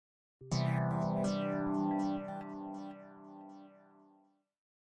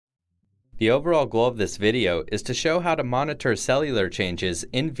The overall goal of this video is to show how to monitor cellular changes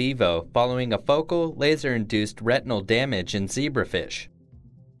in vivo following a focal laser-induced retinal damage in zebrafish.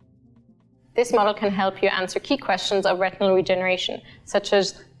 This model can help you answer key questions of retinal regeneration, such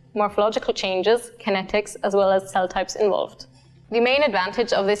as morphological changes, kinetics, as well as cell types involved. The main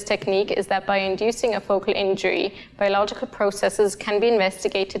advantage of this technique is that by inducing a focal injury, biological processes can be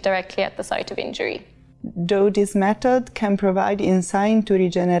investigated directly at the site of injury. Though this method can provide insight into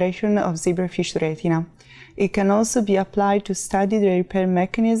regeneration of zebrafish retina, it can also be applied to study the repair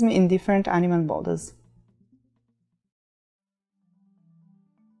mechanism in different animal models.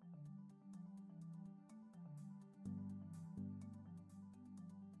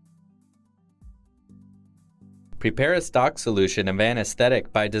 Prepare a stock solution of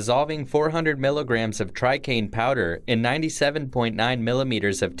anesthetic by dissolving 400 milligrams of tricaine powder in 97.9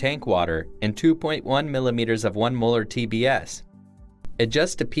 millimeters of tank water and 2.1 millimeters of 1 molar TBS.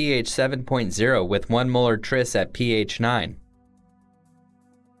 Adjust to pH 7.0 with 1 molar tris at pH 9.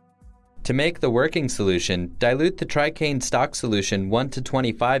 To make the working solution, dilute the tricaine stock solution 1 to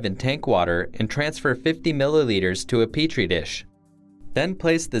 25 in tank water and transfer 50 milliliters to a petri dish. Then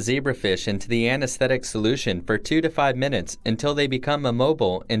place the zebrafish into the anesthetic solution for 2 to 5 minutes until they become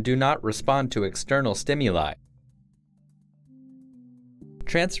immobile and do not respond to external stimuli.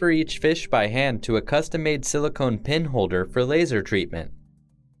 Transfer each fish by hand to a custom-made silicone pin holder for laser treatment.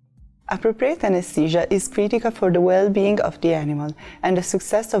 Appropriate anesthesia is critical for the well-being of the animal and the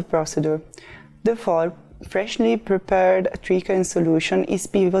success of procedure. Therefore, freshly prepared tricaine solution is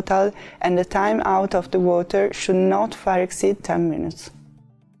pivotal, and the time out of the water should not far exceed 10 minutes.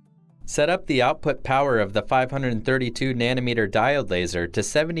 Set up the output power of the 532 nanometer diode laser to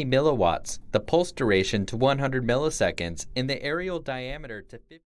 70 milliwatts, the pulse duration to 100 milliseconds, and the areal diameter to 50.